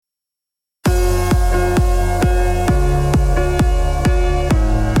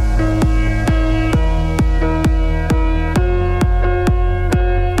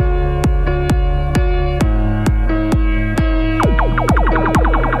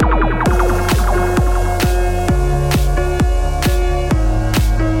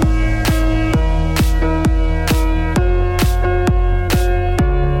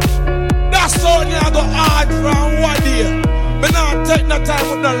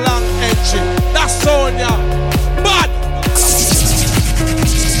long entry. That's Sonia. Bad.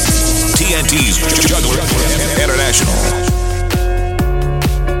 TNT's Jugglers International.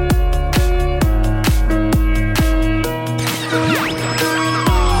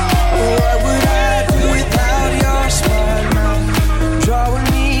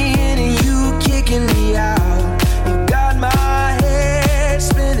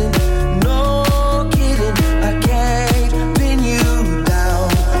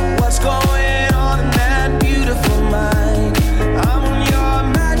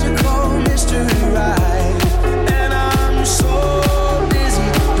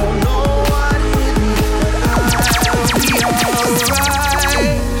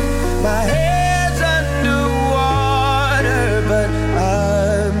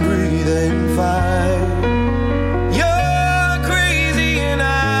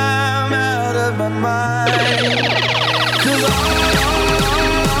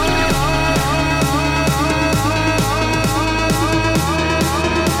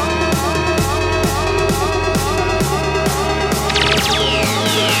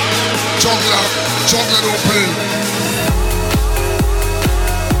 Chocolate opening.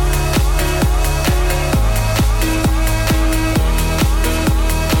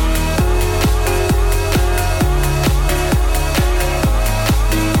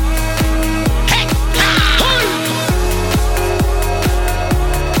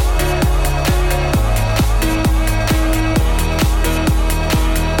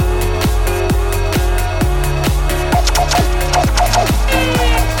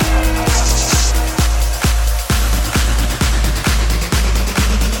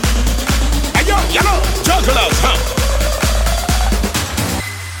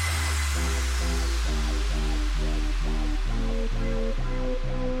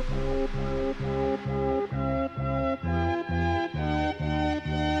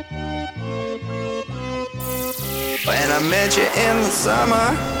 When I met you in the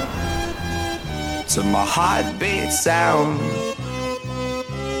summer, to my heartbeat sound,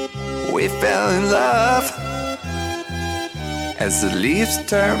 we fell in love as the leaves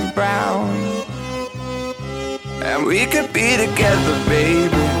turn brown. And we could be together,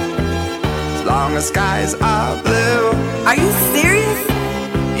 baby, as long as skies are blue. Are you serious?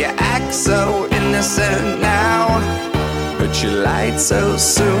 You act so innocent now, but you lied so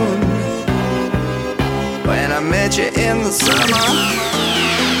soon. When I met you in the summer,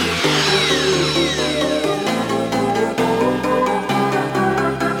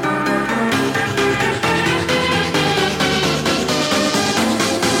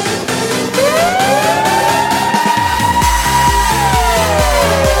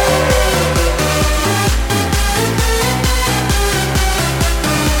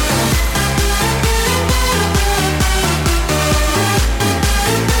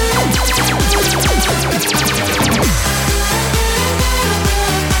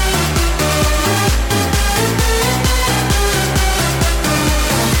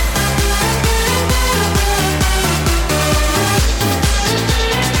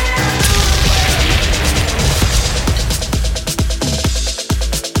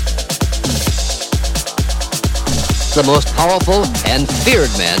 the most powerful and feared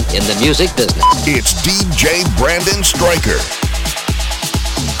man in the music business. It's DJ Brandon Stryker.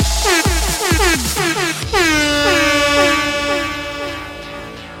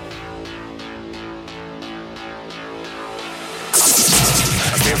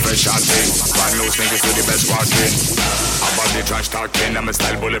 Fresh and thing, brand new sneakers with the best walking. I'm on the trash talking, I'm a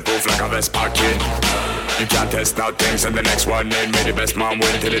style bulletproof like a vest parking. You can't test out things and the next one in, may the best man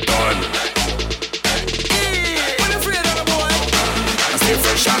win till it's done. I stay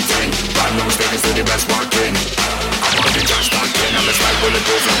fresh and thing, brand new sneakers with the best walking. I'm on the trash talking, I'm a style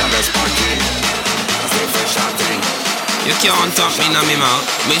bulletproof like a vest parking. I stay fresh and thing. You can't talk me in my mouth.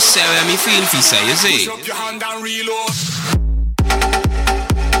 Me say where me feel fi say, you see. Push up your hand and reload.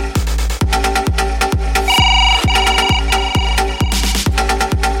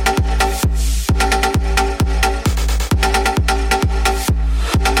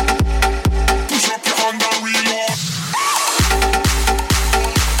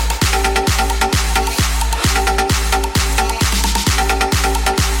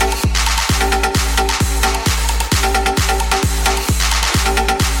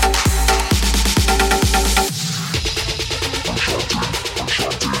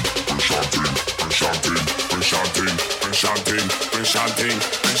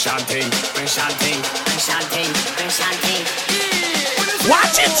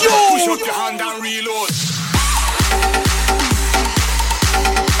 Watch it, you! Push up your hand and reload.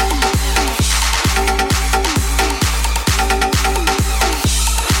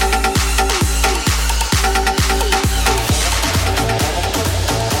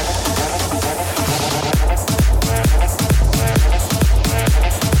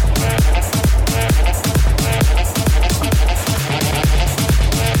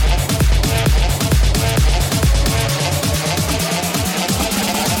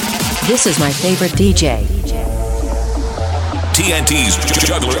 This is my favorite DJ. TNT's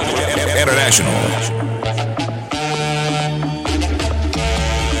Juggler International.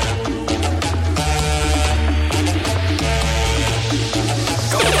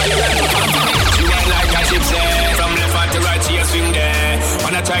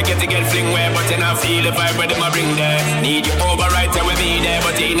 Try get fling where, but then I feel the vibe where them a bring there. Need you over right there with me there,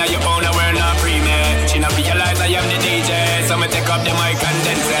 but in your own world not free me. She not realize I am the DJ, so me take up the mic and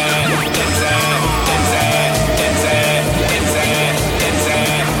dance, dance, dance, dance, dance, dance, dance,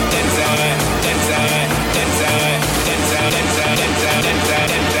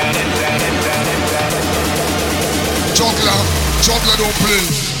 Juggler don't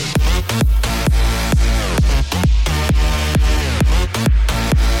play.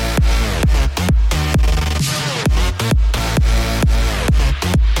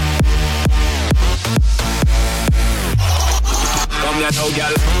 Oh,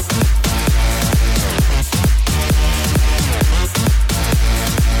 girl.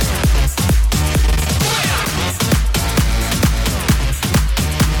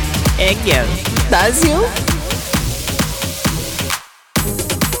 Hey, girl. That's you?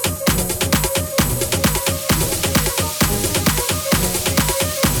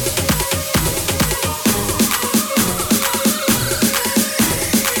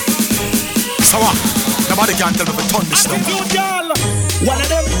 So what? Nobody can tell me to turn this down. One of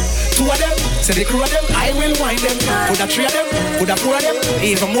them, two of them, say the crew of them, I will wind them. Put a three of them, put a four of them,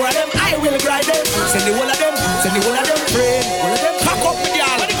 even more of them, I will grind them. Send the whole of them, send the whole of them, friend. All of them, pack up with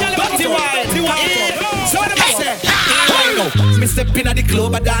y'all. Dirty wine, so what am I say? Me step in at the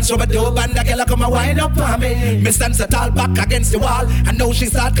club, I dance over the dope, and the girl come and wind up on me. Me stand so tall back against the wall, and now she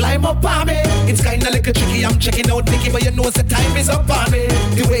start climb up on me. It's kinda like a tricky, I'm checking out Nicky, but you know the time is up on me.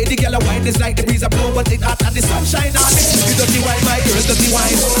 The way the girl wind is like the breeze a blow, but it hot and the sunshine on me. You dirty wine, my girl, dirty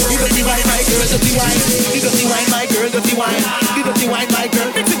wine. You dirty wine, my girl, dirty wine. You dirty wine, my girl, dirty wine. You dirty wine, my girl,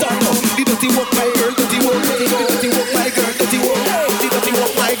 mix it on now. You dirty walk, my girl, dirty walk. You dirty walk, my girl, dirty walk. You dirty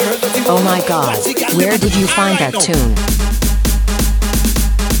walk, my girl, dirty walk. Oh my God, where did you find that tune?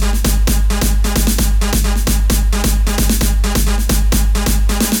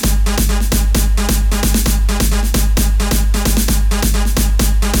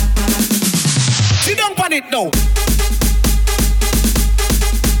 Sit down on it now.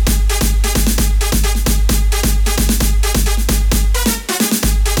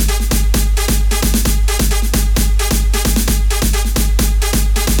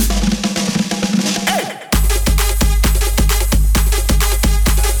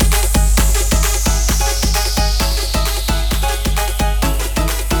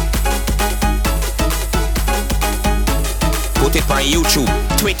 Put it on YouTube,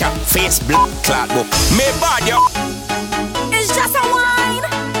 Twitter, Facebook, Cloudbook. Me bad yo. It's just a wine,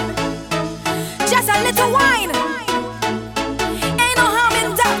 just a little wine. Ain't no harm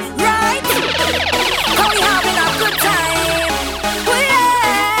in that, right? How we having a good time? Oh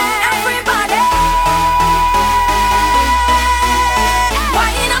yeah, everybody.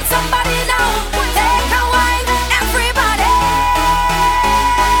 Wine up somebody now. Take a wine, everybody.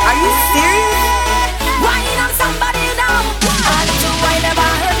 Are you serious? Wine up somebody now. A little wine never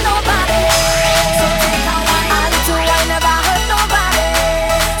hurt nobody. So take a wine. A little wine never hurt nobody.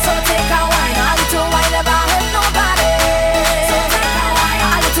 So take a wine. A little wine never hurt nobody.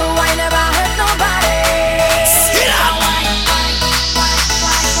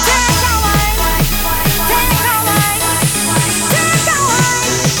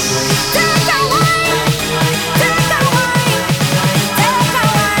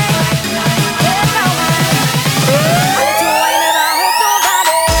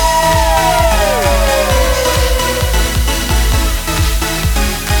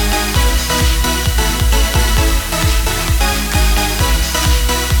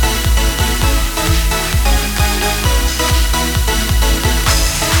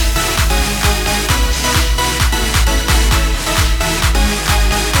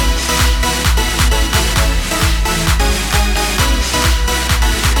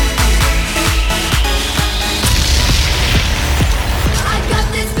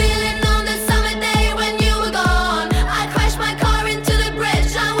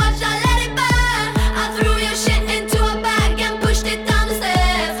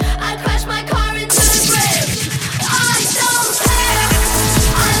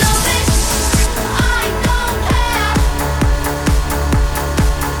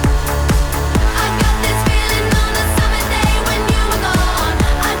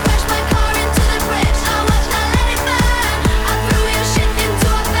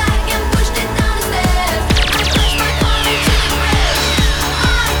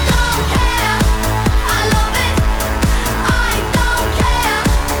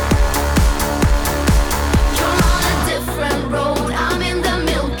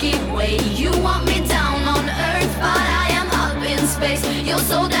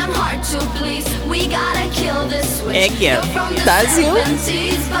 so damn hard to please. We gotta kill this switch. Egg you. You're from the Does you?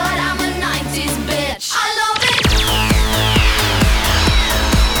 70s, but I'm a 90s bitch. I love it.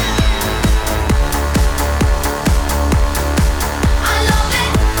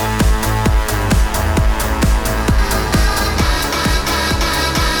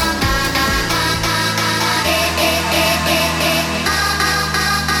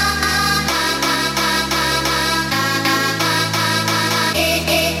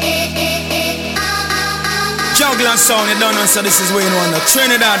 Jugglers sound, you don't know, so this is where you know.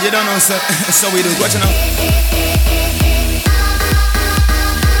 Trinidad, you don't know, so so we do it. Watch it now.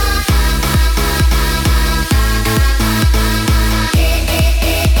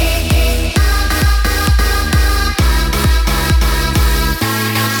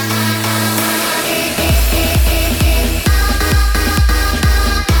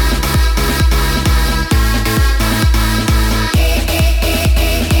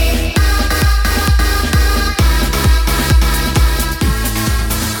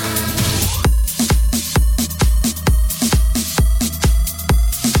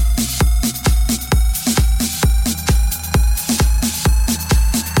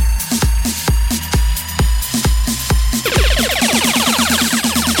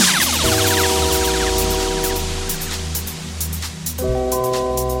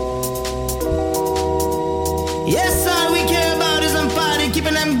 Yes, all we care about is some party,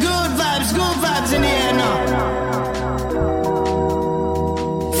 keeping them good vibes in the air now.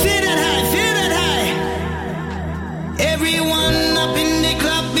 Feel that high. Everyone up in the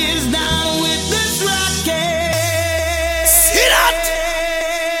club is down with this rocket. See that?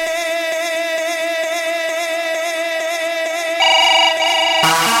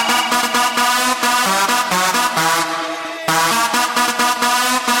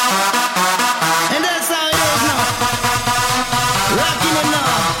 And that's how it is now. Rocking it now.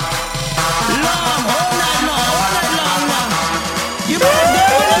 Long, all night long now. You better get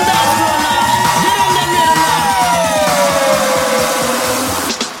on the dance floor now. Get on the rhythm now.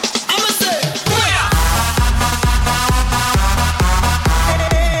 I'ma say,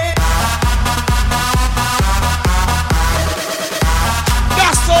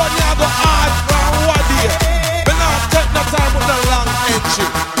 That's all you go hard from what day. But now take no time with no long entry.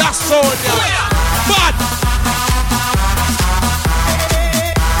 That's all you. But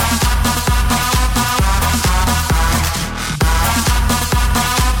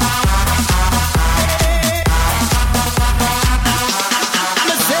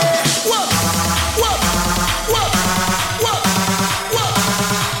I'ma say, whoa, whoa, whoa, whoa, whoa,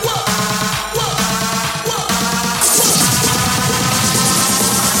 whoa, whoa,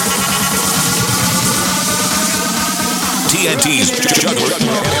 TNT's Juggler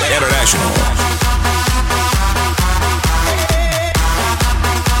International.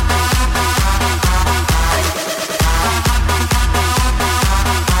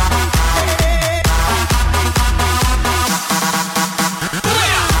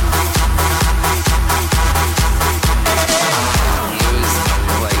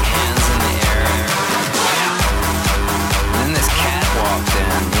 Like hands in the air. And then this cat walked in,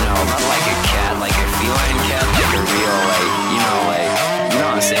 not like a cat, like a feline cat, like a real, you know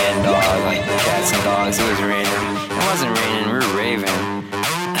what I'm saying, dog, like cats and dogs. It was raining. It wasn't raining, we were raving.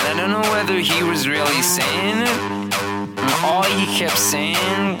 And I don't know whether he was really saying it. And all he kept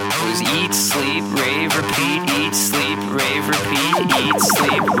saying was eat, sleep, rave, repeat, eat, sleep, rave, repeat, eat,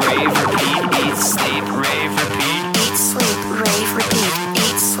 sleep, rave, repeat, eat, sleep, rave, repeat. Eat, sleep, rave, repeat.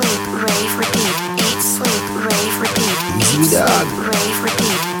 Eat, sleep, rave, repeat. Eat, sleep, rave, repeat. Eat, sleep, rave,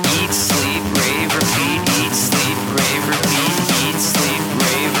 repeat. Eat, sleep, rave, repeat, eat, sleep, rave, repeat, eat, sleep,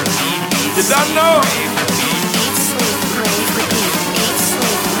 rave, repeat, eat, you don't know. rave, repeat. Eat, sleep, rave, repeat. Eat,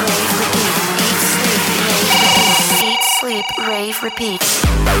 sleep, rave, repeat. Eat, sleep, rave, repeat. Eat, sleep, rave, repeat.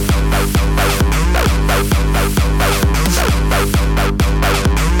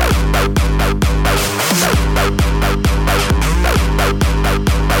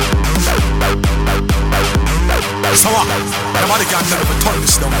 So what? Nobody can tell if a turn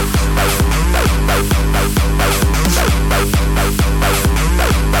this down.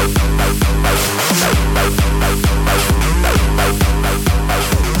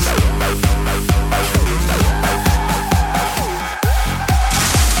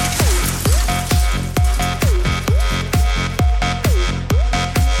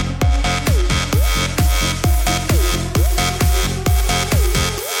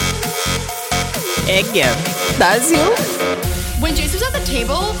 Egg you. Does you? When Jason was at the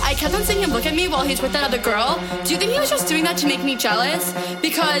table, I kept on seeing him look at me while he's with that other girl. Do you think he was just doing that to make me jealous?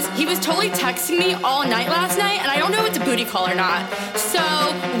 Because he was totally texting me all night last night, and I don't know if it's a booty call or not. So,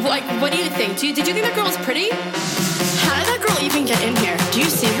 like, what do you think? Did you think that girl was pretty? How did that girl even get in here? Do you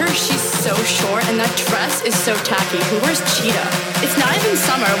see her? She's so short, and that dress is so tacky. Who wears cheetah? It's not even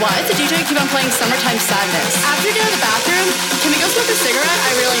summer. Why does the DJ keep on playing Summertime Sadness? After we get out of the bathroom, can we go smoke a cigarette?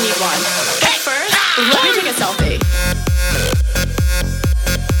 I really need one. But first, let me take a selfie.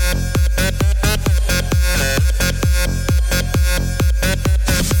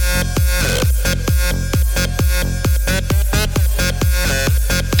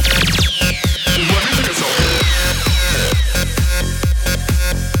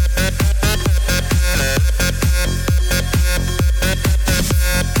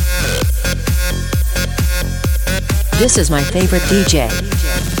 This is my favorite DJ.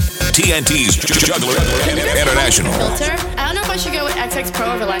 TNT's Juggler International. Filter? I don't know if I should go with XX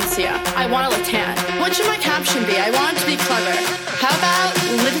Pro or Valencia. I want to look tan. What should my caption be? I want it to be clever. How about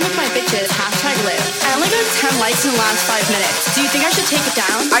living with my bitches, #live. I only got 10 likes in the last 5 minutes. Do you think I should take it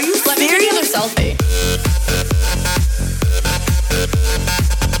down? Are you Let me take another selfie.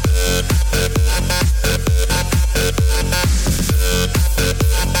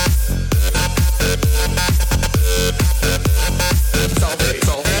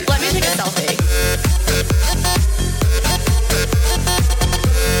 Let me take a selfie.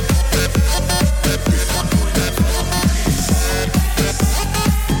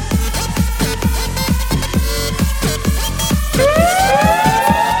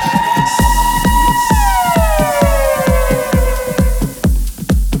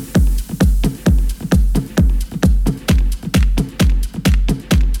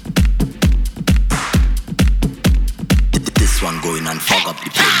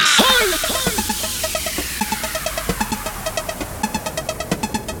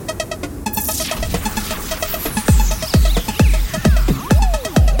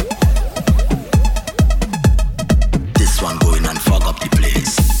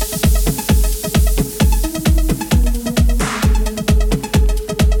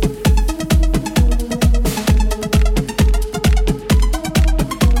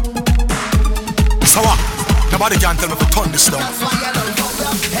 Nobody can tell me to turn this down.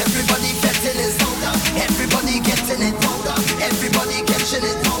 Everybody getting it. Everybody getting it. Everybody catching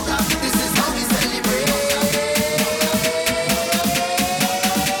it. This is how we celebrate.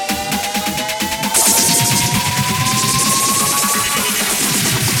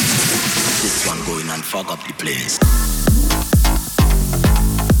 This one going and fog up the place.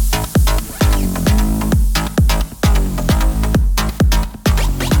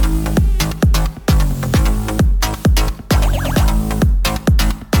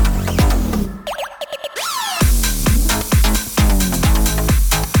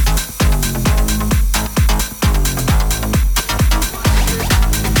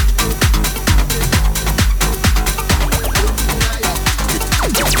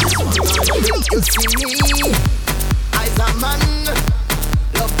 You see me, I's a man,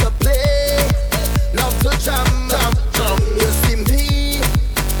 love to play, love to jam. You see me,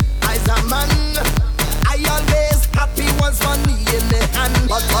 I's a man, I always happy once money in the hand.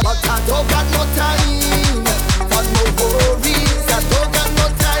 But I don't got no time for no worries. I don't got no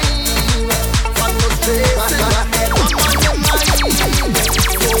time for no stress. I'm on your mind, so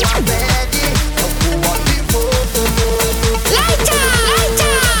I'm ready to go on the road. Lighter.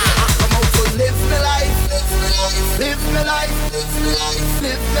 Live my life.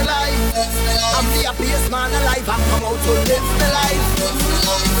 I'm the happiest man alive. I come out to live my life.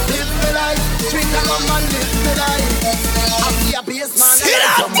 Drink and rum and live my life. I'm the happiest man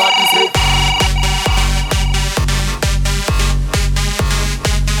alive. Somebody say.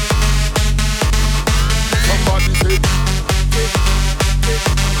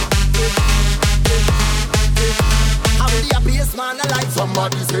 I'm the happiest man alive.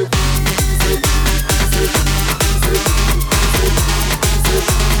 Somebody say.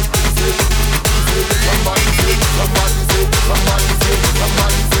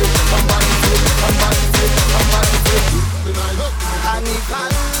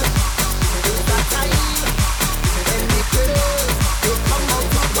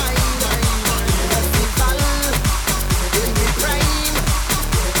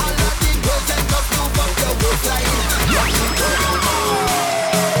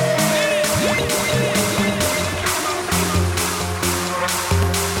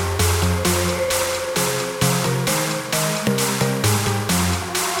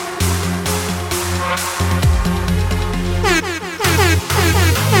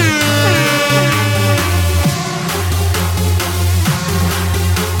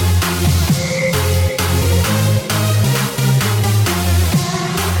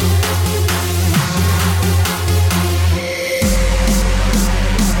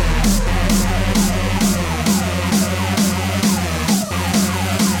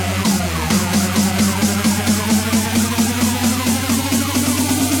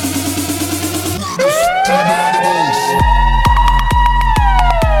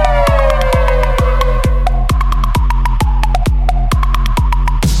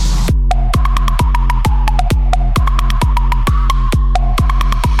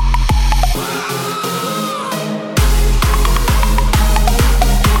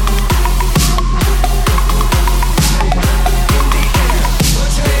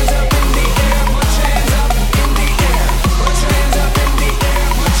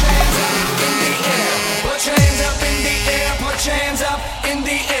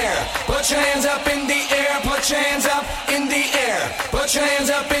 up in the air, put your hands up in the air. Put your hands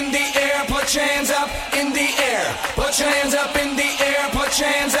up in the air, put your hands up in the air. Put your hands up in the air, put your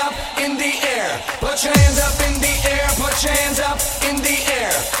hands up in the air. Put your hands up in the air, put your hands up in the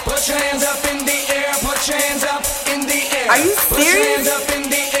air. Put your hands up in the air, put your hands up in the air. Are you Put your hands serious? up in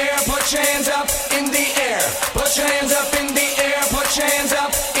the air, put your hands up in the air. Put your hands up in the air, put your hands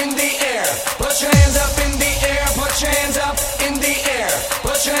up in the air. Put your hands up in the air, put your hands up in the air.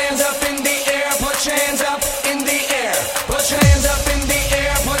 Put your hands up in the air, put your hands up in the air. Put your hands up in the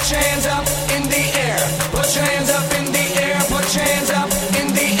air, put your hands up in the air. Put your hands up in the air, put your hands up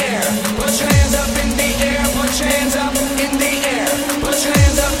in the air. Put your hands up in the air, put your hands up in the air. Put your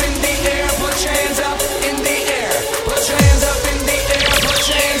hands up in the air, put your hands up in the air. Put your hands up in the air, put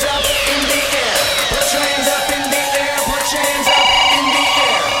your hands up in the air. Put your hands up in the air, put your hands up in the air.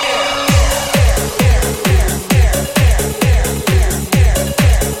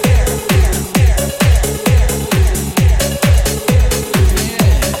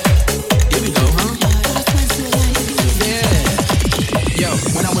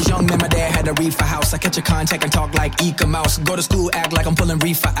 Reefer house, I catch a contact and talk like Eka Mouse. Go to school, act like I'm pulling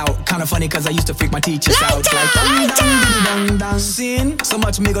reefer out. Kinda funny cause I used to freak my teachers out. Like sin. So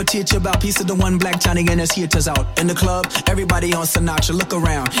much me go teach you about piece of the one black Johnny and his heaters out. In the club, everybody on Sinatra. Look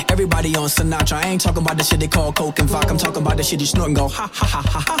around, everybody on Sinatra. I ain't talking about the shit they call coke and vodka. I'm talking about the shit you snort and go ha ha ha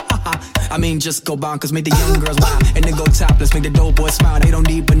ha ha ha. I mean just go bonkers, make the young girls wild and then go topless. Make the dope boys smile, they don't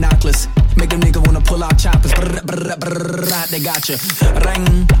need binoculars. Make them niggas wanna pull out choppers. Brr, brr, brr, brr, they got you.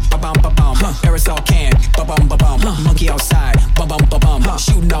 Ring, ba-bum, ba-bum. Aerosol can, ba-bum, ba-bum. Monkey outside, ba-bum, ba-bum.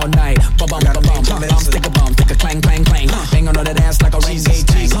 Shooting all night, ba-bum, ba-bum. Stick a clang, clang, clang. Bang on that ass like a reggae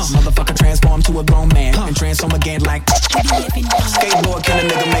tank. Motherfucker transform to a grown man and transform again like skateboard, can a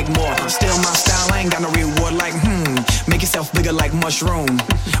nigga make more? Still my style, I ain't got no reward like make yourself bigger like mushroom.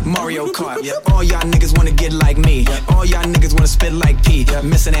 Mario Kart, all y'all niggas wanna get like me. All y'all niggas wanna spit like P.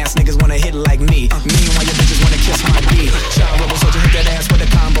 Missing ass niggas wanna hit like me. Meanwhile your bitches wanna kiss my D. Child rebel soldier hit that ass with a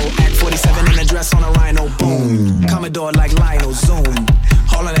combo. Act 47 in a dress on a rhino, boom. Commodore like Lionel, zoom.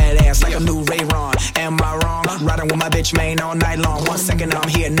 Hauling that ass like a new Ray-Ron. Am I wrong? Riding with my bitch main all night long. 1 second I'm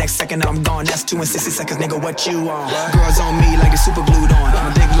here, next second I'm gone. That's 2 and 60 seconds, nigga, what you on? Girls on me like they super glued on.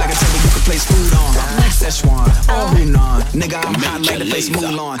 I'm big like a table you can place food on. Like Szechuan, oh Hunan. Nigga, I'm hot like the face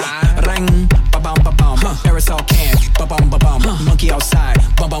Mulan. Ring, ba-bum, ba-bum. Aerosol can, ba-bum, ba-bum. Monkey outside,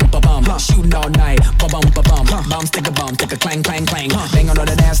 ba-bum, ba-bum. Shooting all night, ba-bum, ba-bum. Bomb, stick a clang, clang, clang. Bang on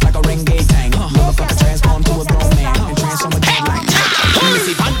that ass like a reggae tank. Motherfucker transform to a grown man and transform again like me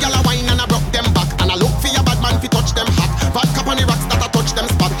see bad gal a wine and I broke them back. And I look for your bad man fi touch them hot. Bad cap on the rocks that I touch them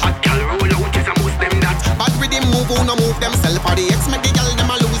spot. Hot gal roll out is a most them that. Bad with them move who no move themself. Or the ex make the gal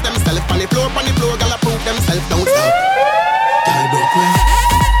them a lose themself. On the floor gal a prove themself. Don't stop. Gal broke way.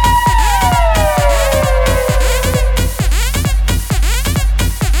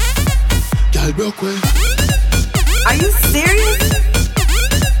 Gal broke way. Are you serious?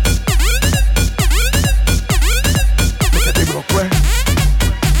 Look at the broke way.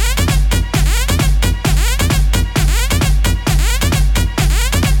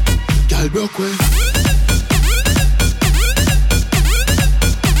 Broke way.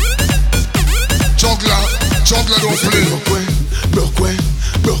 Juggler don't play. Broke way.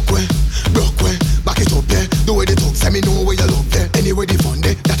 Back it up there. The way they talk, say me know where you love there. Anyway the fun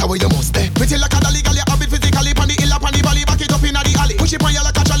there, that's how you must there. Pretty like a dolly, gal, you have it physically. Pan the hill up on the valley, back it up in the alley. Push it on you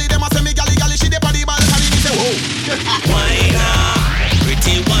like a trolley, them a say me galley, she dey on the balcony, me say whoa. Whiner,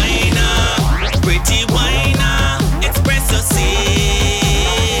 pretty whiner, pretty whiner, express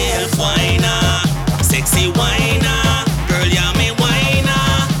yourself, whiner, sexy whiner, girl, yeah me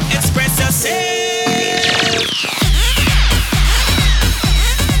whiner, express yourself.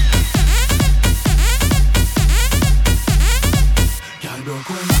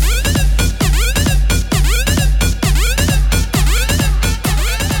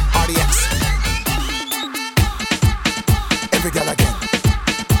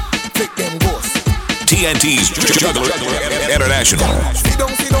 TNT's Juggler International. Sit down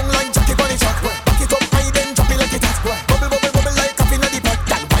like Jackie Bunny Jack. Back it up high, then drop it like it hot. Bubble like coffee in the pot.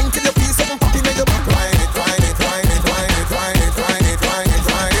 Girl, wine till you feel something popping in your back. Wine it.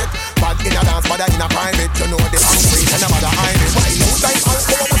 Bad in a dance, bad in a private. You know the hungry and a bad hide it. Wine out like out,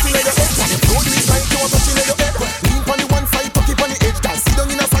 come up in your head. The flow is like you are touching in your head. Lean on the one side, tuck it on the edge. Girl, sit down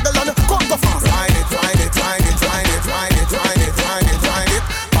in a saddle and come go fast. Ride it.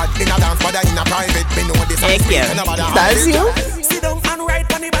 Bad in a dance, bad in a private. Me know the hungry and a bad hide it. Sit down and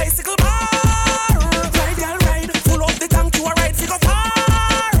ride on the bicycle bar. Ride, girl, ride. Full up the tank to a ride, figure far.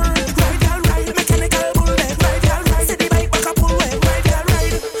 Ride, girl, ride. Mechanical bullet. Ride, girl, ride. See the bike back a pull way. Ride, girl,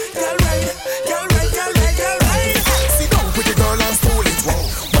 ride. Girl, ride.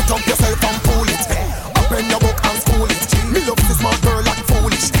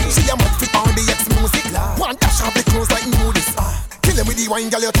 wine,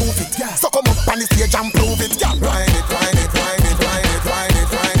 girl, you too fit. So come up on the stage and prove it. Ride it, ride it, ride it, ride it, ride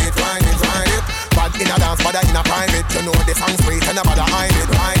it, ride it, ride it, ride it. Bad in a dance, bad in a private. You know the song's sweet and nobody hide it.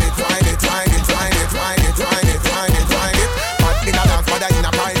 Ride it, ride it, ride it, ride it, ride it, ride it, ride it, ride it. Bad in a dance, bad in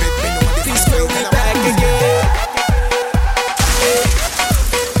a private. You know the song's sweet and nobody hide it.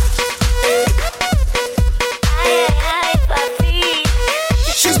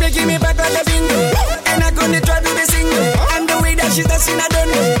 She's making me back like a bingo, and I'm gonna try to be single. And the way that she's dancing, I don't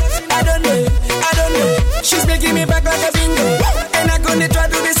know, I don't know, I don't know. She's making me back like a bingo, and I'm gonna try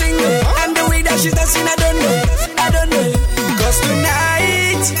to be single. And the way that she's dancing, I don't know, I don't know. Cause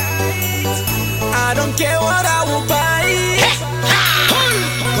tonight, I don't care what I will buy,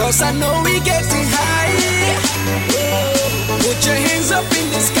 cause I know we getting high. Put your hands up in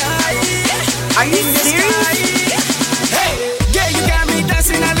the sky. Are you serious? Hey, yeah, you got me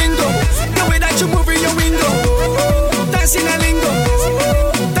dancing a lingo. The way that you move in your window. Dancing a lingo.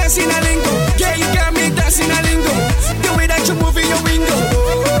 Dancing a lingo. Yeah, you got me dancing a lingo. The way that you move in your window.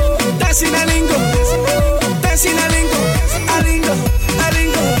 Dancing a lingo. Dancing a lingo. A lingo. A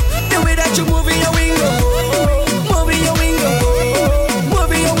lingo. The way that you move in your window. Move in your window.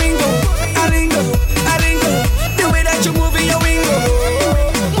 Move in your window. A lingo. A lingo. The way that you move in your window.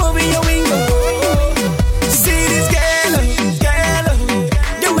 Move in your window. See this girl,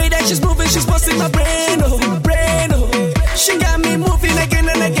 the way that she's moving, she's busting my brain, oh, brain, oh. She got me moving again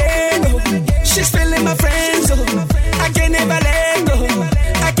and again, oh. She's feeling my friends, oh. I can never let go,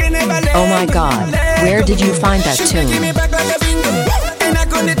 I can never let go. Oh my God, where did you find that tune? She's making me back like a bingo, and I'm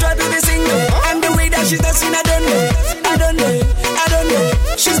gonna try to be single. And the way that she's dancing, I don't know, I don't know, I don't know.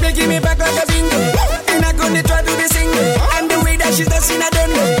 She's making me back like a bingo, and I'm gonna try to be single. And the way that she's dancing, I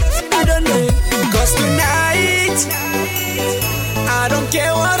don't know, I don't know. Cause tonight, I don't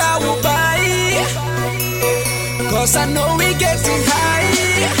care what I will buy, cause I know we getting high.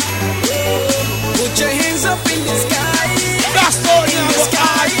 Put your hands up in the sky. That's all you have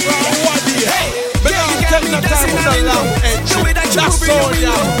eyes from what day. But now take no time with the long entry. That's all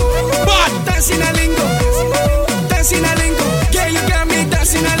you have. But dancing a lingo. Dancing a lingo. Yeah, you got me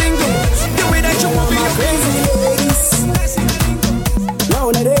dancing a lingo. The way that you move your crazy ladies.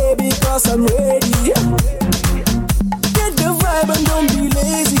 Now that because I'm ready. Get the vibe and don't be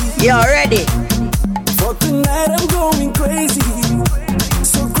lazy. You're ready. For tonight I'm going crazy.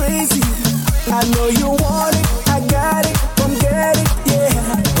 So crazy. I know you want it. I got it. Come get it.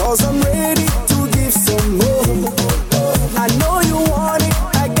 Yeah. Cause I'm ready to give some more. I know you want it.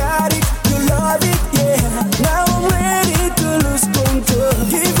 I got it. You love it. Yeah. Now I'm ready to lose control.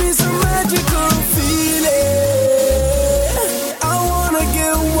 Give me some magical feeling. I wanna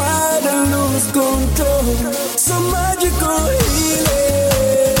get wild and lose control. Some magical healing.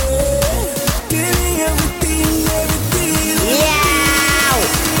 Give me everything, everything. Yeah.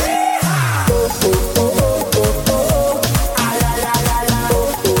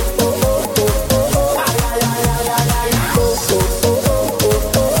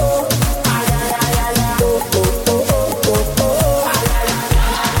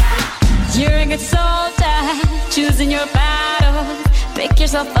 You're a good soldier, choosing your battle. Pick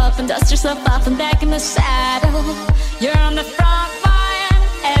yourself up and dust yourself off and back in the saddle. You're on the front line,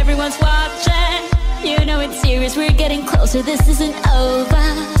 everyone's watching. You know it's serious, we're getting closer, this isn't over.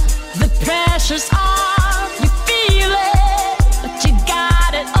 The pressure's on, you feel it, but you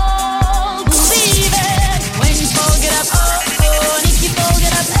got it all, believe it. When you fold it up, oh, oh, and if you fold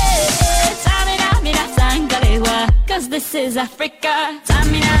it up, eh, tamina, mina, sangalewa. Cause this is Africa,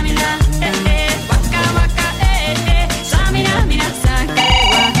 tamina, mina, waka, waka, tamina, mina,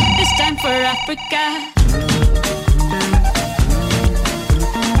 sangalewa. It's time for Africa.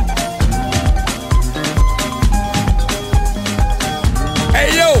 Hey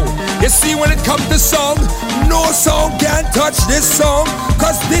yo, you see when it comes to song, no song can touch this song,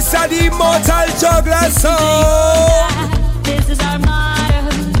 cause this is the immortal juggler song. This is our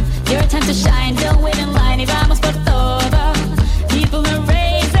motto, your time to shine, don't wait in line, y vamos por todo. People are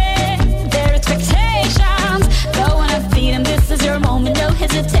raising their expectations, go on and feed them, this is your moment, no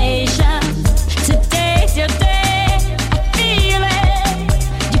hesitation. Today's your day, I feel it,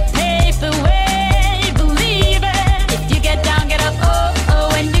 you pave the way, believe it. If you get down, get up, oh, oh,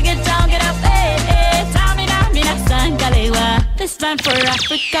 when you get down, get up, eh, eh. Tamina, mina, sangalewa, this time for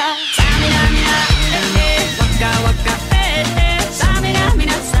Africa. Tamina, mina, eh, eh, waka, waka, eh, eh.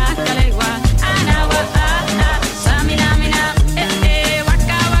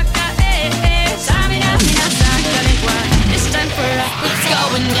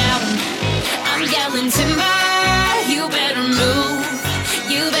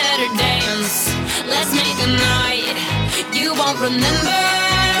 won't remember.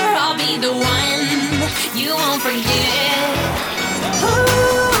 I'll be the one you won't forget.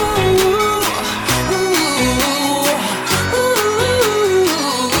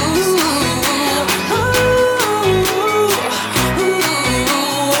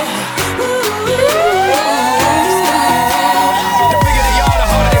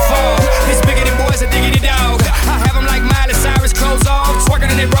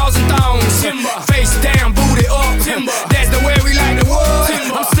 Face down, booty up. Timber. That's the way we like the wood.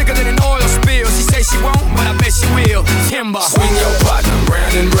 Timber. I'm sicker than an oil spill. She say she won't, but I bet she will. Timber. Swing your partner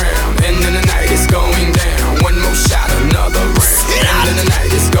round and round, and then the night is going down. One more shot, another round, and then the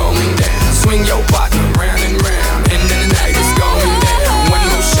night is going down. Swing your partner round and round, and then the night is going down. One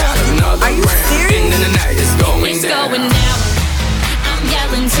more shot, another round, and then the night is going down. It's going down. I'm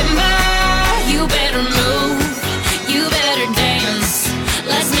yelling timber. You better move. You better dance.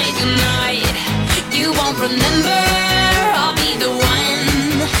 Let's make a night you won't remember. I'll be the one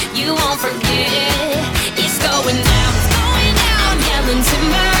you won't forget. It's going down, it's going down. I'm yelling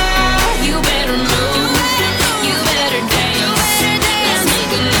timber. You better move. You better dance. Let's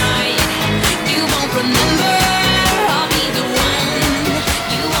make a night you won't remember. I'll be the one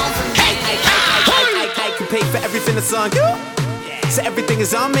you won't forget. I can pay for everything that's on you, so everything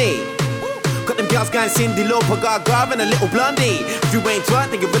is on me. Got them girls going Cindy Lauper, got Gav and a little blondie. If you ain't drunk,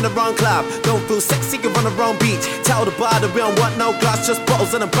 then you're in the wrong club. Don't feel sexy, you're on the wrong beach. Tell the bar that we don't want no glass, just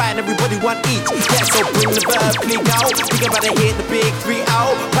bottles and a bite, and everybody want each. Yeah, so bring the verb, bleak out. We about to hit the big 3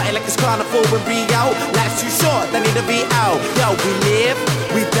 out. Party like it's carnival in Rio. Life's too short, they need to be out. Yo, we live,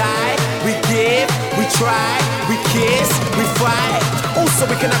 we die, we give, we try, we kiss, we fight. Also,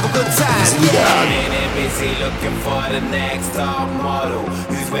 we can have a good time. Yeah. Busy looking for the next top model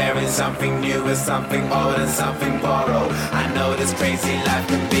who's wearing something new and something old and something borrowed. I know this crazy life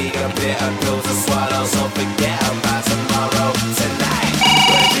can be a bit of pills to swallow, so forget about tomorrow. Tonight,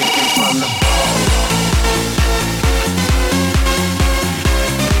 we're drinking from the bowl.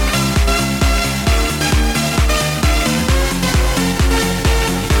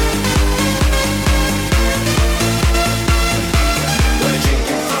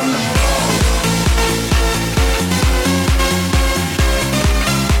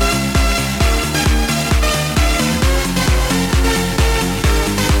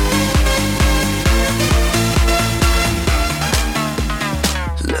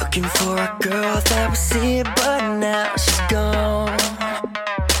 Looking for a girl that was here, but now she's gone.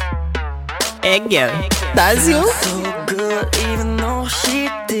 Egg, that's you. So good, even though she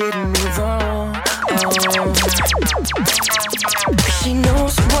did me wrong. She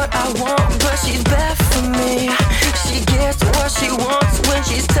knows what I want, but she's bad for me. She gets what she wants when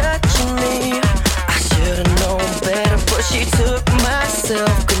she's touching me. I should've known better, but she took my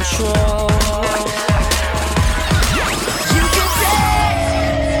self-control.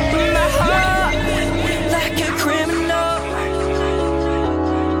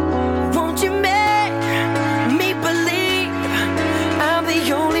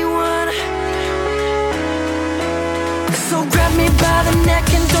 By the neck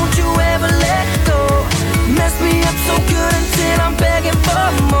and don't you ever let go. Mess me up so good until I'm begging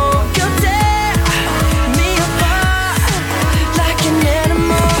for more. You tear me apart like an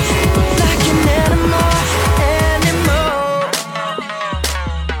animal, like an animal, animal.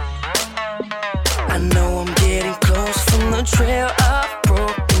 I know I'm getting close from the trail of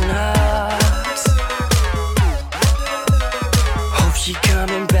broken hearts. Hope she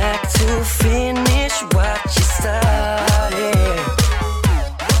coming back to finish what she started.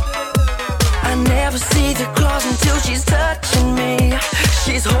 See the claws until she's touching me.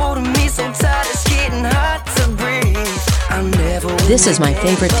 She's holding me so tight it's getting hard to breathe. I'll never. This is my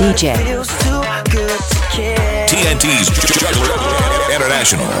favorite DJ. Feels too good to care. TNT's Juggler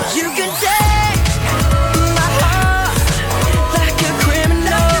International. You can take my heart like a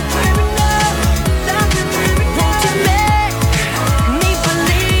criminal. Won't you make me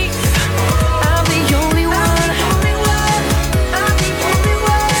believe I'm the only one?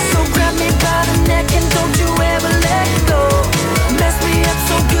 So grab me by the neck and don't you ever let go. Mess me up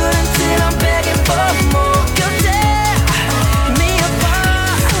so good until I'm begging for more. You tear me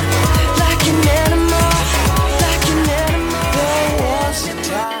apart like an animal, like an animal. There was a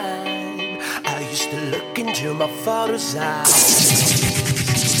time I used to look into my father's eyes.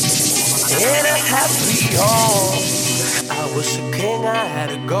 In a happy home, I was a king, I had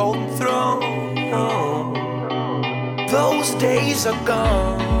a golden throne. Those days are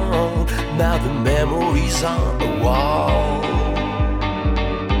gone, now the memories on the wall.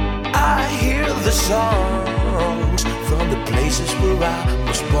 I hear the songs from the places where I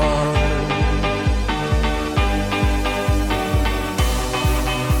was born.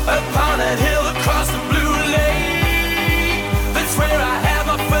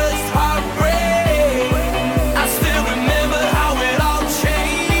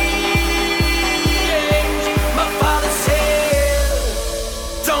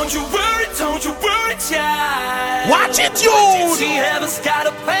 Tune. See, heaven's got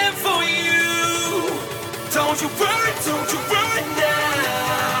a plan for you. Don't you worry now.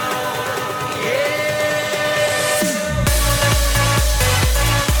 Yeah.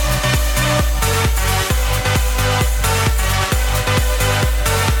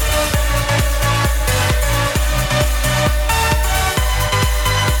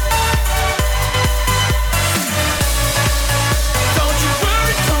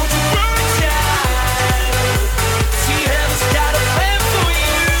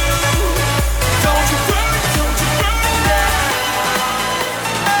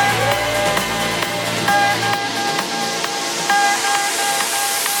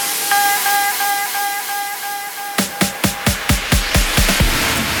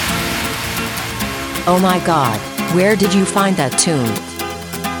 Oh my god, where did you find that tune?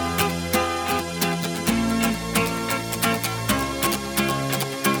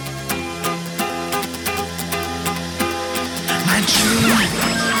 My dream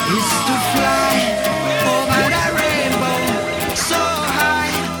is to fly over that rainbow so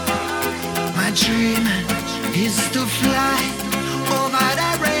high. My dream is to fly over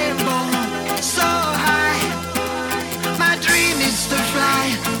that rainbow so high. My dream is to fly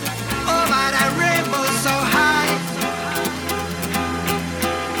over that rainbow so high.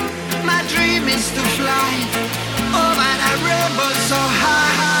 My dream is to fly over that rainbow so high.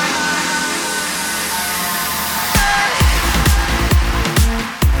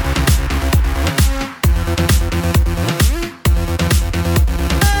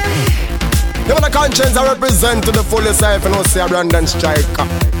 You know the conscience I represent to the fullest self and also a Brandon Striker.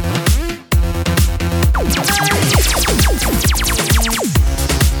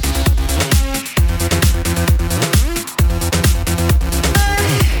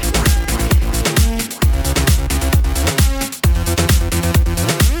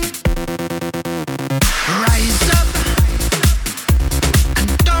 Rise up and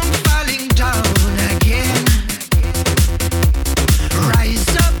don't falling down again. Rise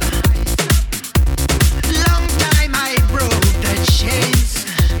up. Long time I broke the chains.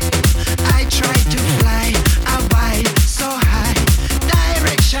 I tried to fly a while so high,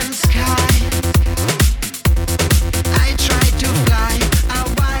 direction sky. I tried to fly a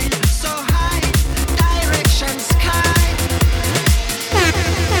while so high, direction sky.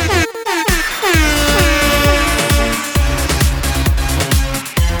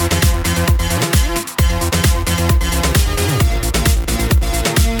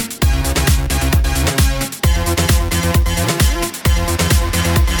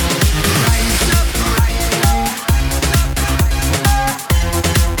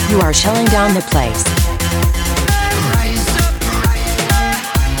 You are shelling down the place.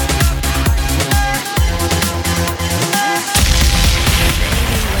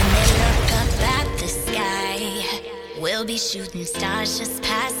 We'll be shooting stars just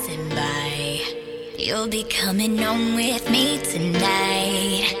passing by. You'll be coming home with me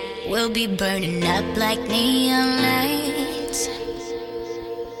tonight. We'll be burning up like neon lights.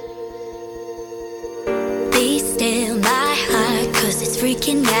 Be still my heart, 'cause it's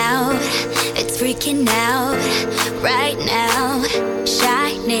freaking out. It's freaking out right now.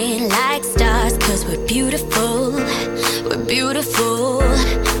 Shining like stars, 'cause we're beautiful. We're beautiful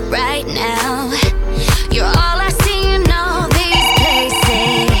right now. You're all I see in all these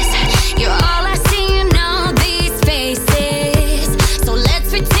places. You're all I see in all these faces. So let's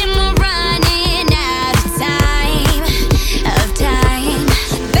pretend we're running out of time.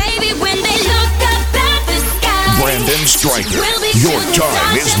 Baby, when they look up at the sky, Brandon Striker, your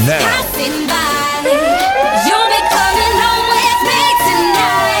time is now. passing by. You'll be coming home with me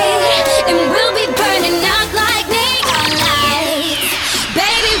tonight, and we'll be burning up like neon lights.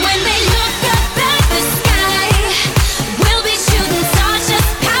 Baby, when they look up at the sky, we'll be shooting stars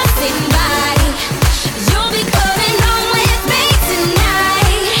just passing by. You'll be coming home with me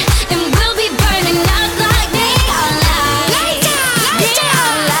tonight, and we'll be burning up like neon lights.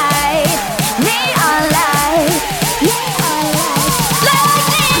 Neon lights, neon lights, neon lights, like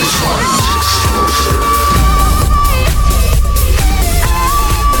neon lights.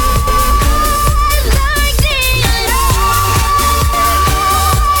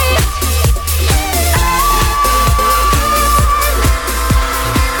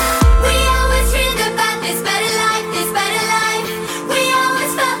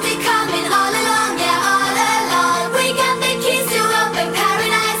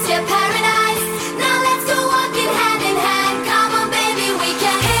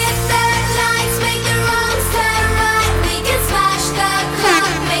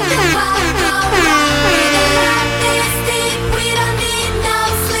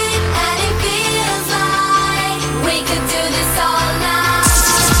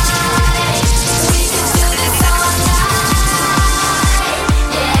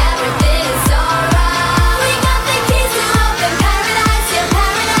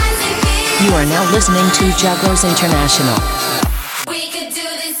 are now listening to Jugglers International. We could do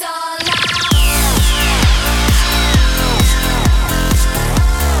this all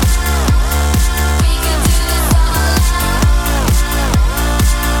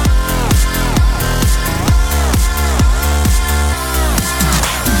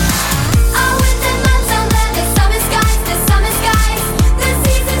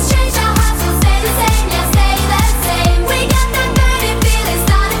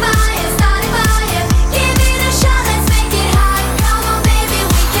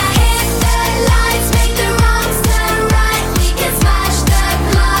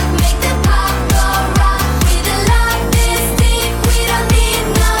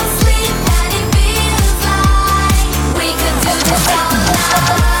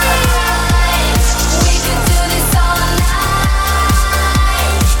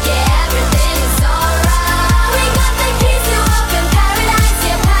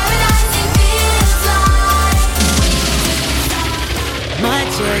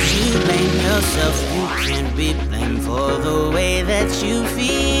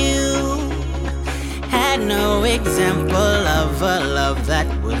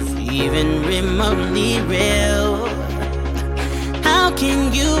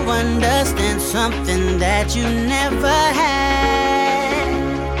something that you never had.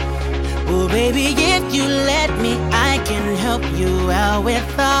 Oh, baby, if you let me, I can help you out with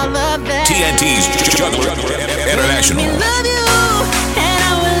all of that. TNT's Juggler International. Let me love you, and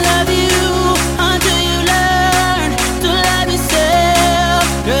I will love you until you learn to love yourself.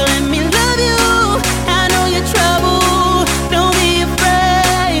 Girl, let me love you. I know your trouble. Don't be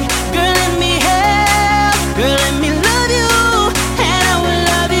afraid. Girl, let me help. Girl, let me love you.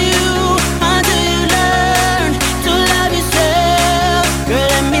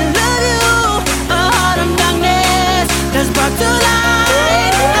 Brought to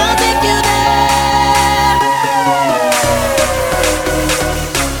light, I'll take you there.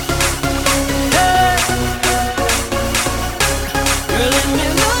 Hey. Girl, let me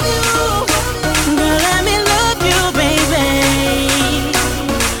love you. Girl, let me love you, baby.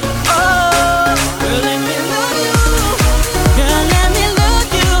 Oh, girl, let me love you. Girl, let me love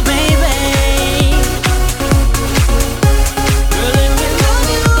you, baby. Girl, let me love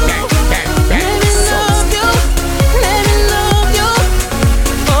you. Let me love you. Let me love you.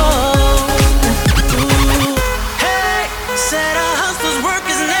 Oh, hey, said our hustler's work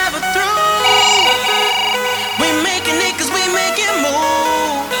is never through. We making it 'cause we making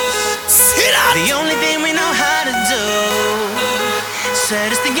moves. The only thing we know how to do.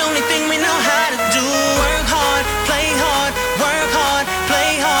 Said it's the only thing we know how to do. Work hard, play hard, work hard,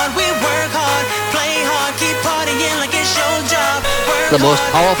 play hard. We work hard, play hard, keep partying like it's your job. The most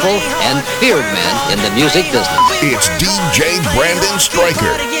powerful and feared man in the music business. It's DJ Brandon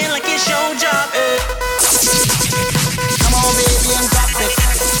Stryker. Come on, baby, and drop it.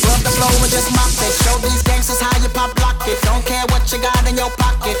 Love the flow and just mop it. Show these gangsters how you pop lock it. Don't care what you got in your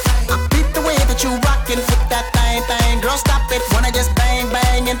pocket. I beat the way that you rockin' with that thing. Girl, stop it. Wanna just bang,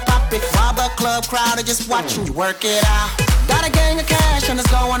 bang, and pop it. While the club crowd are just watching you work it out. Got a gang of cash and it's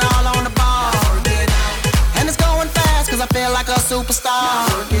going all on the ball. And it's going fast 'cause I feel like a superstar.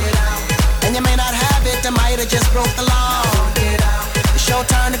 And you may not have it, I might have just broke the law. It's your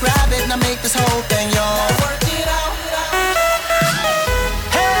turn to grab it and I make this whole thing yours.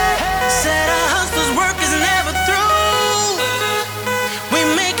 Hey, said our hustler's work is never through. We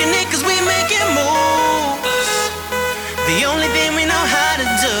making it 'cause we making moves. The only thing we know how to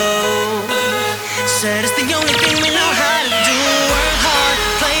do. Said it's the only thing we know how to do. Work hard,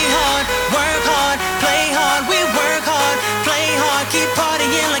 play hard, work hard, play hard. We work hard, play hard, keep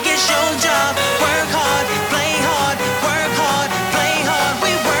partying like it's your job. Work hard, play hard, work hard, play hard.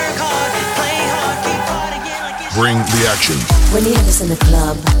 We work hard, play hard, keep partying like it's Bring the action. When you have us in the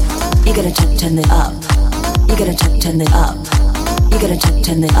club, you gotta turn it up. You gotta turn it up. You gotta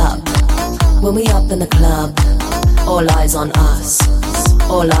turn it up. When we up in the club, all eyes on us.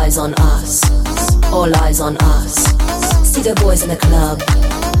 All eyes on us. All eyes on us. See the boys in the club,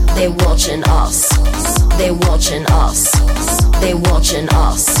 they watching us. They watching us. They watching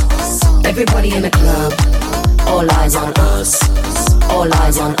us. Everybody in the club, all eyes on us. All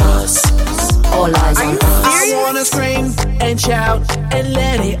eyes on us. All eyes on us. I wanna scream and shout and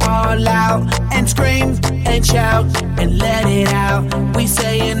let it all out. And scream and shout and let it out. We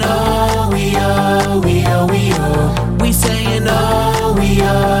saying oh, we oh, we oh, we oh. We saying oh, we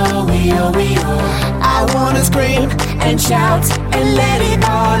oh, we oh, we oh. I wanna scream and shout and let it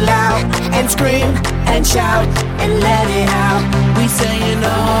all out. And scream and shout and let it out. We saying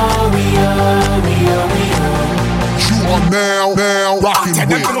oh, we oh, we oh, we oh. You are now rocking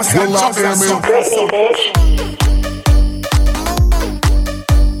with pussy and juggler song.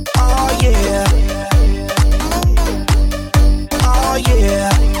 Oh yeah. Oh yeah.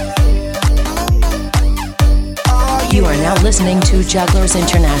 You are now listening to Jugglers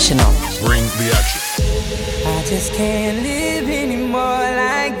International. Bring the action. I just can't live anymore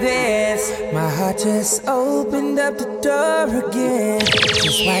like this. My heart just opened up the door again.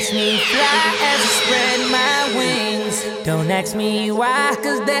 Just watch me fly as I spread my wings. Don't ask me why,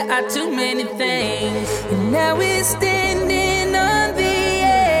 cause there are too many things. And now we're standing on the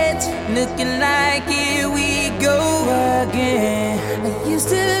edge, looking like here we go again. I used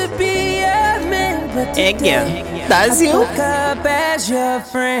to be a man, but today That's I you. woke up as your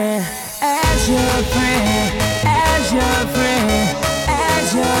friend. As your friend, as your friend,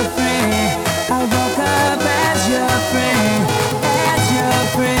 as your friend. I woke up as your friend, as your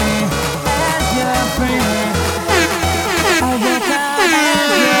friend, as your friend. I woke up as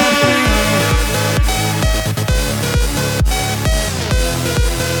your friend.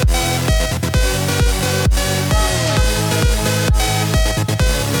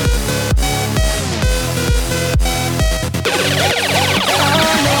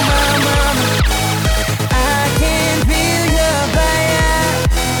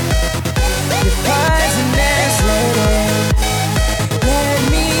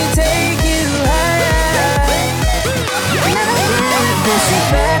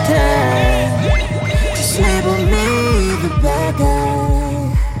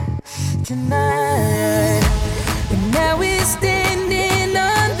 Tonight, and now we're standing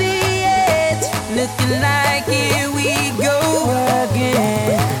on the edge, looking like here we go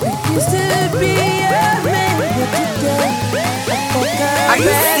again. I used to be a man, but today I woke up Are you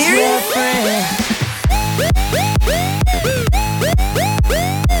as serious? your friend.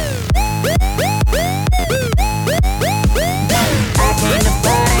 I came to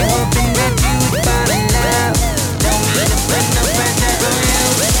party hoping that you would fall in love. Don't mean to put no pressure on you.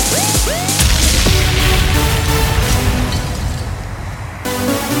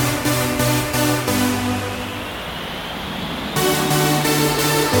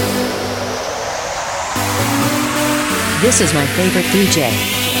 This is my favorite DJ.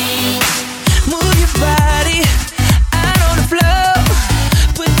 Move your body out on the floor.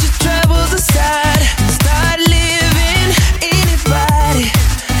 Put your troubles aside. Start living. Anybody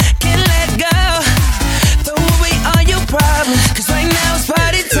can let go. Throw away all your problems, 'cause right now it's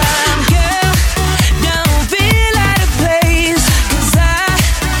party time. Girl, don't feel out of place, 'cause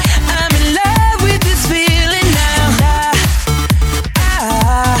I'm in love with this feeling now.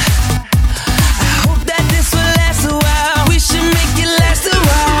 I hope that this will last a while. We should make it last a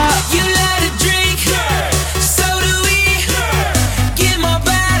while. You like to drink, so do we. Get more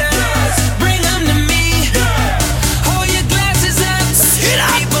bottles, bring them to me. Hold your glasses up,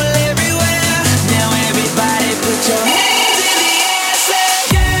 people everywhere. Now everybody put your hands in the air. Say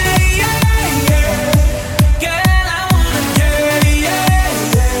yeah, yeah, yeah. Girl, I wanna, yeah,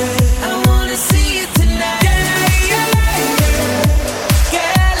 yeah, yeah. I wanna see you tonight. Yeah, yeah, yeah.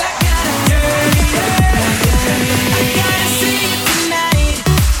 Girl, I gotta, yeah, yeah, yeah. I gotta see you tonight.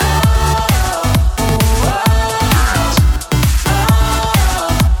 Oh, oh, oh, oh.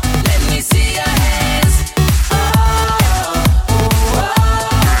 Let me see your hands. Oh, oh, oh.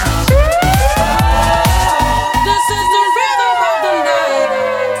 This is the rhythm of the night.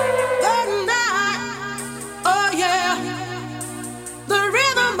 Oh yeah. The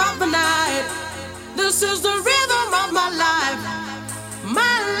rhythm of the night. This is the rhythm of my life.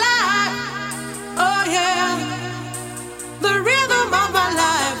 My life. Oh yeah. The rhythm of my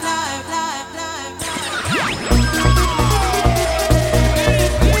life. Life, life, life.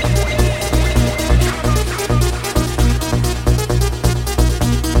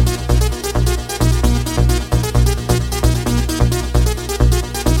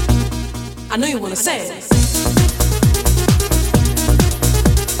 I know you wanna say it.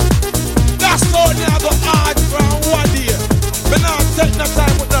 That's all you have to hard from one day. We not take no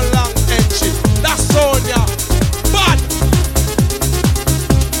time with the long entry. That's all ya. Bad.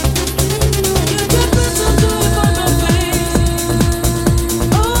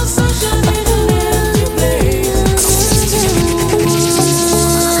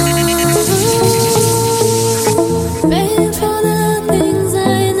 Paying for the things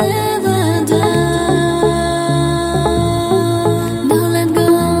I never done. Don't let go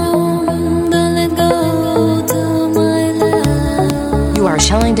to my love. You are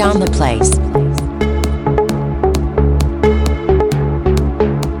shelling down the place.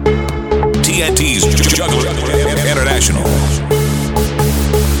 TNT's Jugglers International.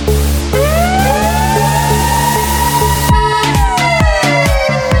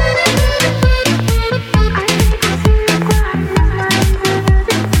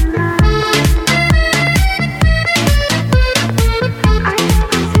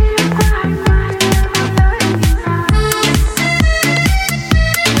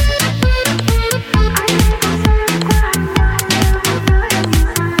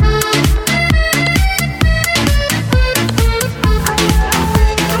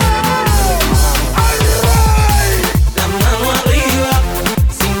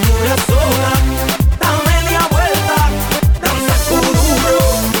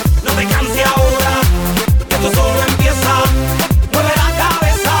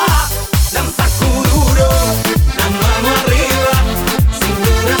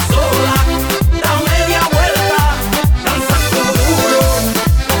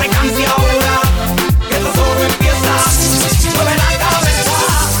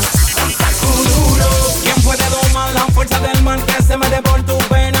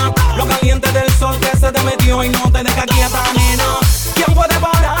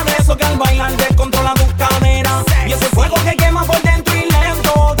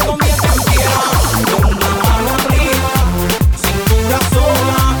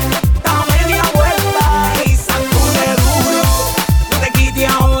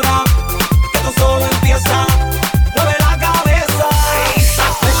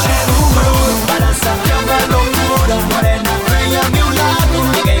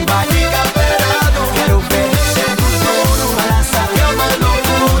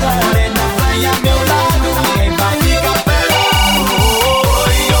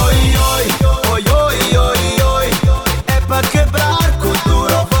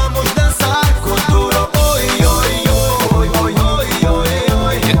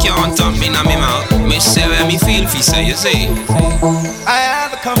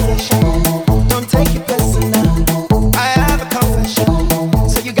 have a confession. Don't take it personal. I have a confession,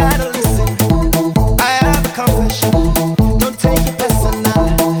 so you gotta listen. I have a confession. Don't take it personal.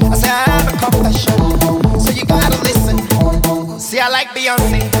 I say I have a confession, so you gotta listen. See, I like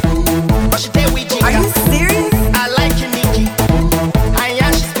Beyonce, but she tell we Are you serious? I like Nicki. I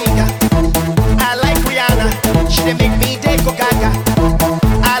am she speaker. I like Rihanna. She dey make me dey go gaga.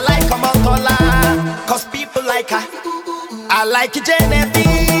 I like Kamotola, cause people like her. I like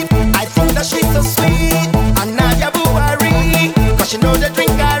Genevieve. I think that she's so sweet. And Nadia Buhari, cause she know the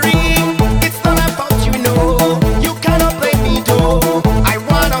drink Gary. It's not about you know. You cannot play me though. I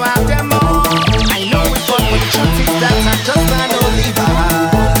wanna have them all. I know it's fun, but the truth is that I'm just an Oliver.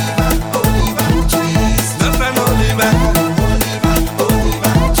 Oliver trees. Just an Oliver.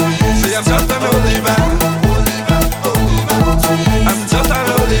 Oliver trees. See, I'm just an Oliver. Oliver trees. I'm just an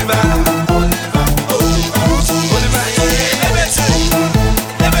Oliver.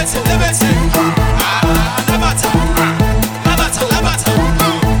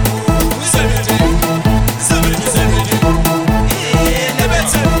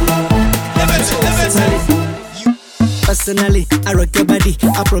 Personally, I rock your body.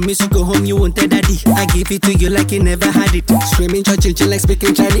 I promise you go home, you won't tell daddy. I give it to you like you never had it. Screaming, church, like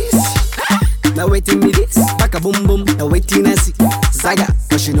speaking Chinese. Now waiting me this, back a boom boom. Now waiting I see Zaga,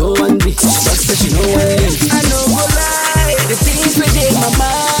 cause she know one me. Cause she know one me. I know go lie, the things within my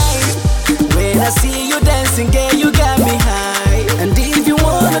mind. When I see you dancing, girl, you got me high. And if you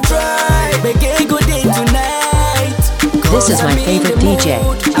wanna try, make a good day tonight. This is my favorite DJ.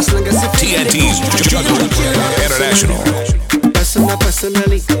 TNT's Jugglers International.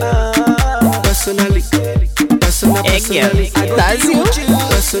 Personally, personally, I go deal with you.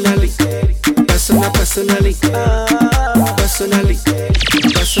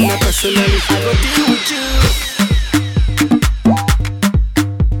 Personally, I go deal with you.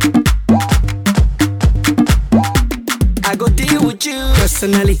 I go deal with you.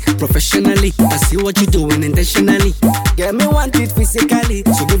 Personally, professionally, I see what you're doing intentionally. Get me want it physically,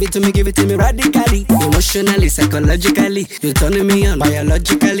 so give it to me radically. Emotionally, psychologically, you're turning me on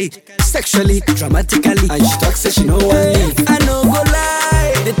biologically, sexually, dramatically. And she talks, say she know what I need. I know go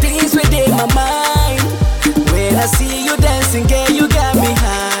lie, the things within my mind. When I see you dancing, girl, you got me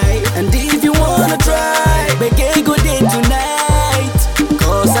high. And if you wanna try, make a good day tonight.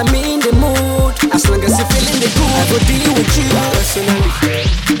 Cause I'm in the mood, as long as you're feeling the good. I go deal with you. Personally,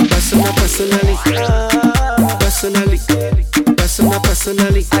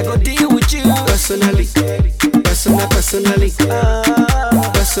 I go deal with you.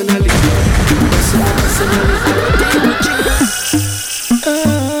 Personally, I go deal with you.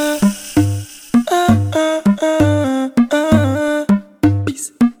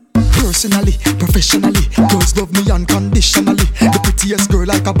 Personally, professionally, girls love me unconditionally. The prettiest girl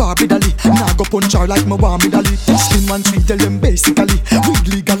like a Barbie dolly. Now go punch her like my Muhammad Ali. Spin one sweet, tell them basically. Weed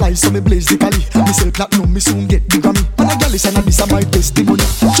legalize, so me blazically. Me sell platinum, me soon get the Grammy. And a gal is and this is my testimony.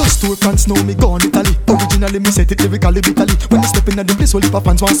 Just two fans know me gone Italy. Originally me set it lyrically bitally. When I step in the place, all the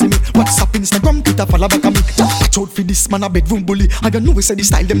fans want see me. WhatsApp, Instagram, Twitter, follow back on me. Watch out for this man, a bedroom bully. I don't know we say the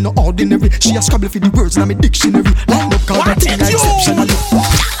style them no ordinary. She a scrabble for the words in my dictionary. Line up, call that thing exceptionally.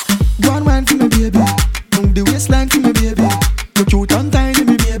 Go on wine for me, baby. Move the waistline for me, baby. You cute and tiny,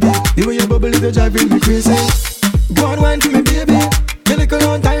 me, baby. The way you bubble is driving me crazy. Go on wine for me, baby. You little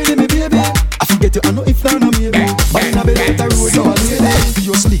and tiny, me, baby. I forget you, I know if not, maybe. But in a bed, let her road, you are lady.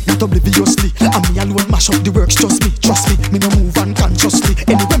 Obviously, not obliviously. And me alone mash up the works, trust me. Me no move unconsciously.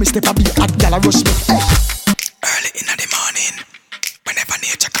 Anywhere me step, I be a hot gal, I rush me. Hey. Early in the morning, whenever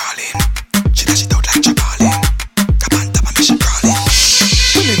nature calling, she dash it out like Jabalin. Kabanta, me she crawling.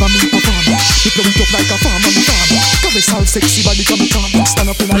 Whenever me perform, you blow it up like a farm on the farm. Caress all sexy body come calm. Stand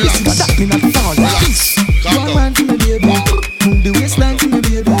up in a listen, but that me not fall. One man for me, baby. Move the waistline for me,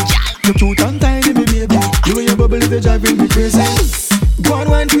 baby. You cute and tiny, me, baby. The way you bubble is driving me crazy. Go on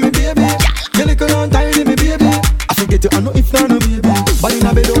wine for me, baby. You little and tiny, me, baby. I forget you, I know if not, maybe. But in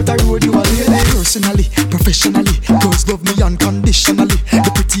a bed out the road, you are lady. Personally, professionally, girls love me unconditionally.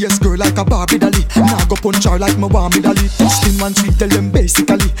 The prettiest girl like a Barbie dolly. Now go punch her like my Muhammad Ali. Spin one sweet, tell them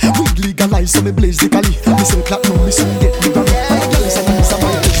basically. Weed legalize, so me blazically. Me sell platinum, me soon get the Grammy. And a girl is a nice and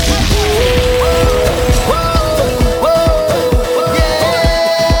my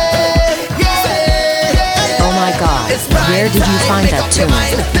Oh my God, where did you find that tune?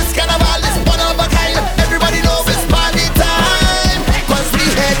 This carnival is one of a kind. Everybody knows it's party time. Cause we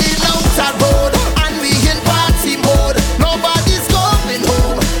heading out the road and we in party mode. Nobody's going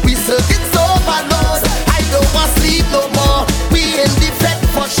home. We circuit overload. I don't want sleep no more. We in the fed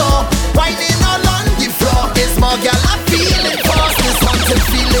for sure. Whining all on the floor. It's more girl I feel it fast. This one to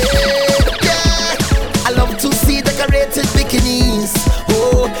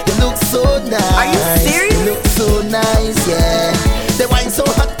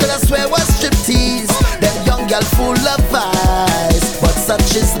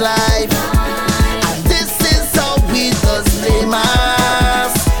this life. And this is how we does play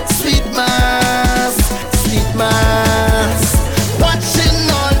mass. Sweet mass, sweet mass. Watching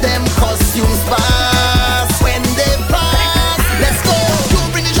all them costumes pass. When they pass, let's go. You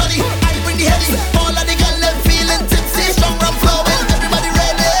bring the jolly, I bring the heady. All of the girls them feeling tipsy, strong rum flowing. Everybody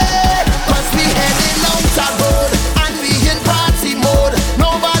ready? Cause we heading out the road and we in party mode.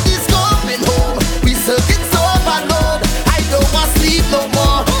 Nobody's going home. We circuits overload. I don't want sleep no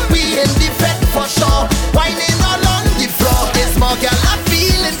more. We in the fed for sure. Whining all on the floor. It's more girl I'm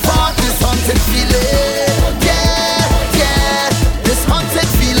feeling for this haunted feeling. Yeah, yeah, this haunted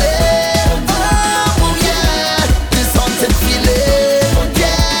feeling. Oh yeah, this haunted feeling.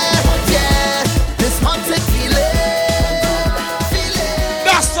 Yeah, yeah, this haunted feeling.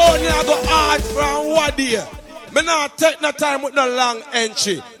 That's all you go hard from what day. Me not take no time with no long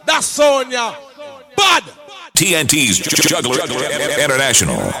entry. That's Sonia. Bad. TNT's Juggler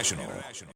International.